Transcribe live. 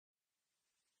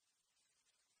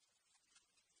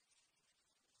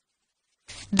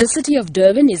The city of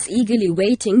Durban is eagerly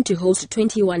waiting to host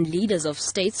 21 leaders of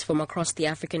states from across the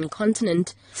African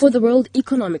continent for the World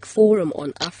Economic Forum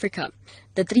on Africa.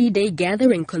 The three-day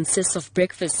gathering consists of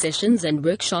breakfast sessions and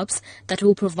workshops that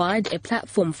will provide a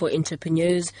platform for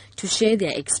entrepreneurs to share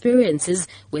their experiences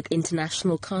with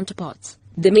international counterparts.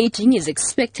 The meeting is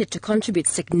expected to contribute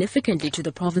significantly to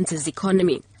the province's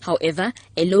economy. However,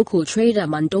 a local trader,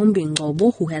 Mandombi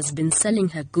Ngobo, who has been selling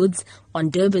her goods on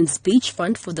Durban's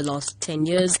beachfront for the last 10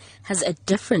 years, has a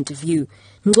different view.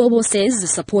 Ngobo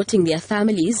says supporting their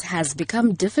families has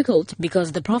become difficult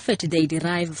because the profit they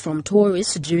derive from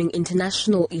tourists during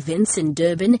international events in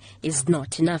Durban is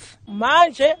not enough.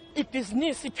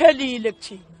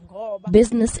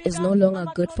 Business is no longer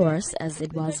good for us as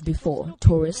it was before.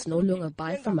 Tourists no longer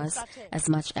buy from us as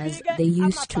much as they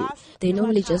used to. They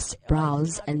normally just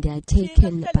browse and they are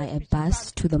taken by a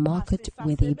bus to the market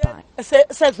where they buy.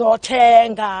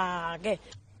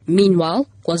 Meanwhile,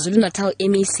 KwaZulu-Natal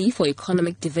MEC for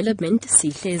Economic Development,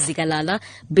 Sihle Zikalala,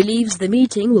 believes the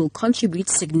meeting will contribute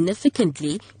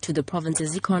significantly to the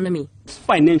province's economy. This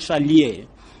financial year,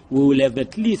 we will have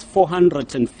at least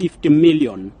 450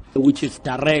 million, which is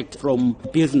direct from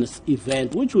business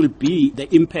event, which will be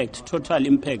the impact, total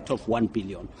impact of 1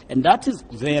 billion. And that is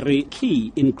very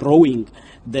key in growing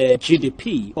the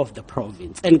GDP of the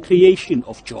province and creation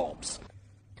of jobs.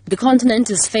 The continent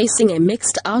is facing a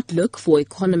mixed outlook for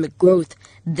economic growth.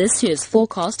 This year's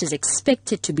forecast is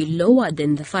expected to be lower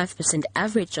than the 5%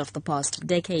 average of the past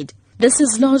decade. This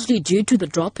is largely due to the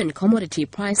drop in commodity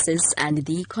prices and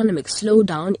the economic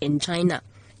slowdown in China.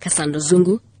 Cassandra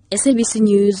Zungu, SABC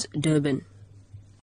News, Durban.